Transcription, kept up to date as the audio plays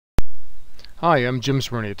Hi, I'm Jim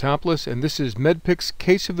Smyrniotopoulos, and this is MedPix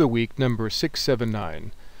Case of the Week number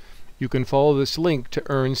 679. You can follow this link to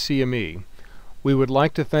earn CME. We would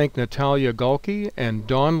like to thank Natalia Galki and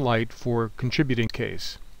Dawn Light for contributing the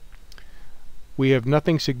case. We have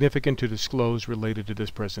nothing significant to disclose related to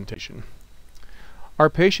this presentation.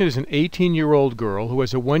 Our patient is an 18-year-old girl who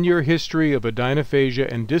has a 1-year history of adenophagia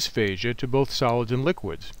and dysphagia to both solids and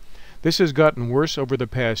liquids. This has gotten worse over the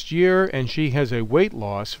past year, and she has a weight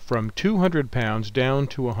loss from 200 pounds down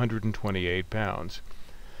to 128 pounds.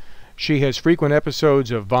 She has frequent episodes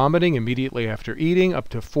of vomiting immediately after eating, up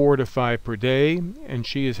to 4 to 5 per day, and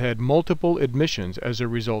she has had multiple admissions as a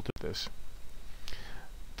result of this.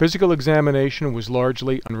 Physical examination was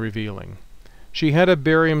largely unrevealing. She had a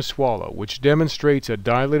barium swallow, which demonstrates a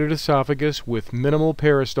dilated esophagus with minimal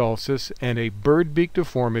peristalsis and a bird-beak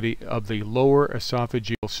deformity of the lower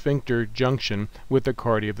esophageal sphincter junction with the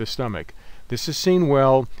cardia of the stomach. This is seen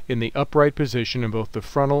well in the upright position in both the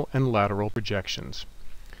frontal and lateral projections.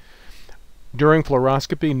 During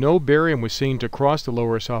fluoroscopy, no barium was seen to cross the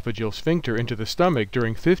lower esophageal sphincter into the stomach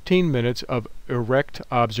during 15 minutes of erect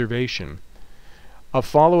observation. A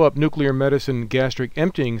follow-up nuclear medicine gastric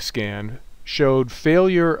emptying scan showed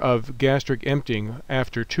failure of gastric emptying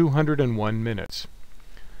after 201 minutes.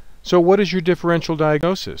 So what is your differential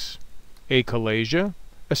diagnosis? Achalasia,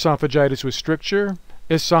 esophagitis with stricture,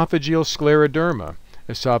 esophageal scleroderma,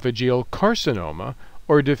 esophageal carcinoma,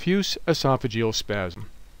 or diffuse esophageal spasm.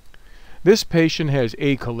 This patient has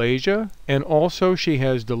achalasia, and also she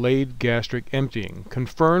has delayed gastric emptying,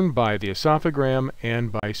 confirmed by the esophagram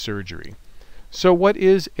and by surgery. So what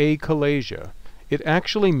is achalasia? It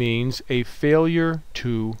actually means a failure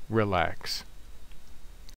to relax.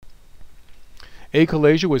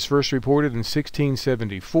 Achalasia was first reported in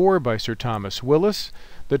 1674 by Sir Thomas Willis.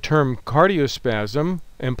 The term cardiospasm,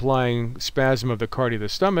 implying spasm of the cardia of the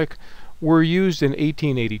stomach, were used in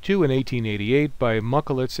 1882 and 1888 by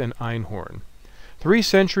Mucklitz and Einhorn. 3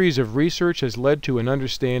 centuries of research has led to an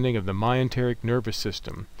understanding of the myenteric nervous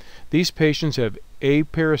system. These patients have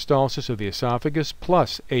peristalsis of the esophagus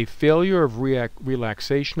plus a failure of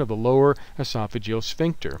relaxation of the lower esophageal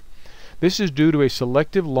sphincter. This is due to a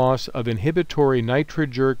selective loss of inhibitory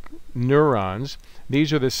nitrergic neurons.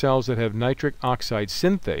 These are the cells that have nitric oxide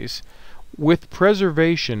synthase, with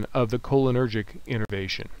preservation of the cholinergic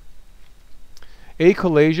innervation.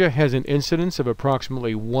 Achalasia has an incidence of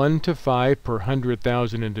approximately 1 to 5 per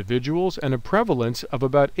 100,000 individuals and a prevalence of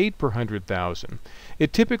about 8 per 100,000.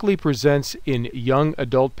 It typically presents in young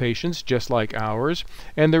adult patients just like ours,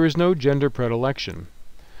 and there is no gender predilection.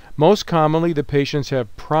 Most commonly, the patients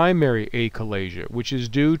have primary achalasia, which is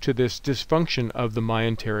due to this dysfunction of the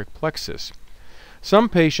myenteric plexus. Some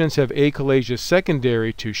patients have achalasia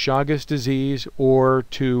secondary to Chagas disease or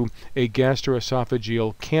to a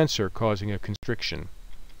gastroesophageal cancer causing a constriction.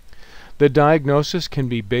 The diagnosis can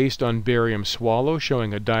be based on barium swallow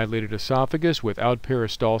showing a dilated esophagus without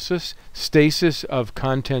peristalsis, stasis of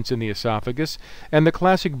contents in the esophagus, and the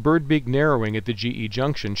classic bird beak narrowing at the GE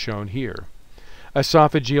junction shown here.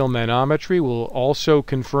 Esophageal manometry will also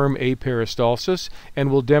confirm aperistalsis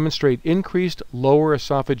and will demonstrate increased lower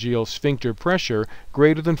esophageal sphincter pressure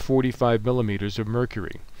greater than 45 millimeters of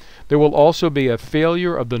mercury. There will also be a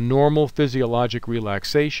failure of the normal physiologic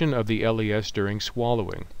relaxation of the LES during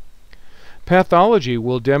swallowing. Pathology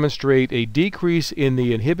will demonstrate a decrease in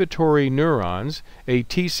the inhibitory neurons, a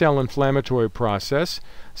T-cell inflammatory process.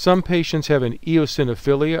 Some patients have an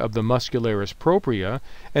eosinophilia of the muscularis propria,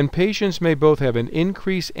 and patients may both have an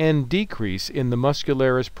increase and decrease in the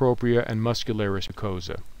muscularis propria and muscularis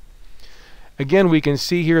mucosa. Again, we can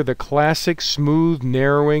see here the classic smooth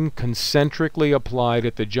narrowing concentrically applied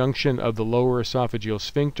at the junction of the lower esophageal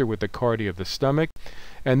sphincter with the cardia of the stomach,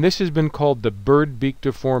 and this has been called the bird beak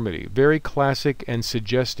deformity, very classic and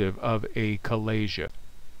suggestive of achalasia.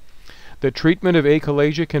 The treatment of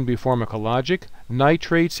achalasia can be pharmacologic.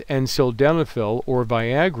 Nitrates and sildenafil or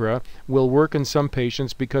Viagra will work in some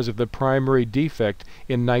patients because of the primary defect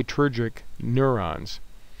in nitrergic neurons.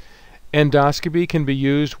 Endoscopy can be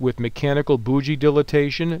used with mechanical bougie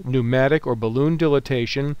dilatation, pneumatic or balloon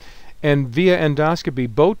dilatation, and via endoscopy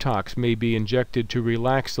Botox may be injected to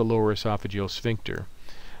relax the lower esophageal sphincter.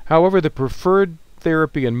 However, the preferred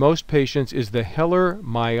therapy in most patients is the Heller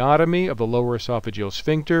myotomy of the lower esophageal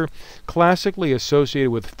sphincter, classically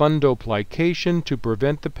associated with fundoplication to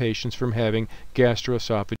prevent the patients from having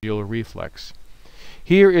gastroesophageal reflux.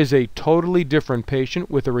 Here is a totally different patient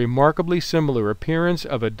with a remarkably similar appearance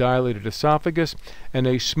of a dilated esophagus and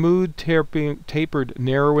a smooth tapered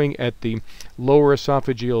narrowing at the lower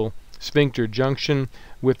esophageal sphincter junction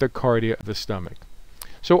with the cardia of the stomach.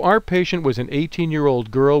 So our patient was an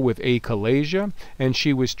 18-year-old girl with achalasia, and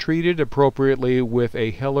she was treated appropriately with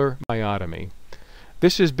a hilar myotomy.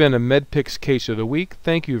 This has been a MedPix Case of the Week.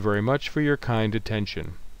 Thank you very much for your kind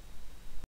attention.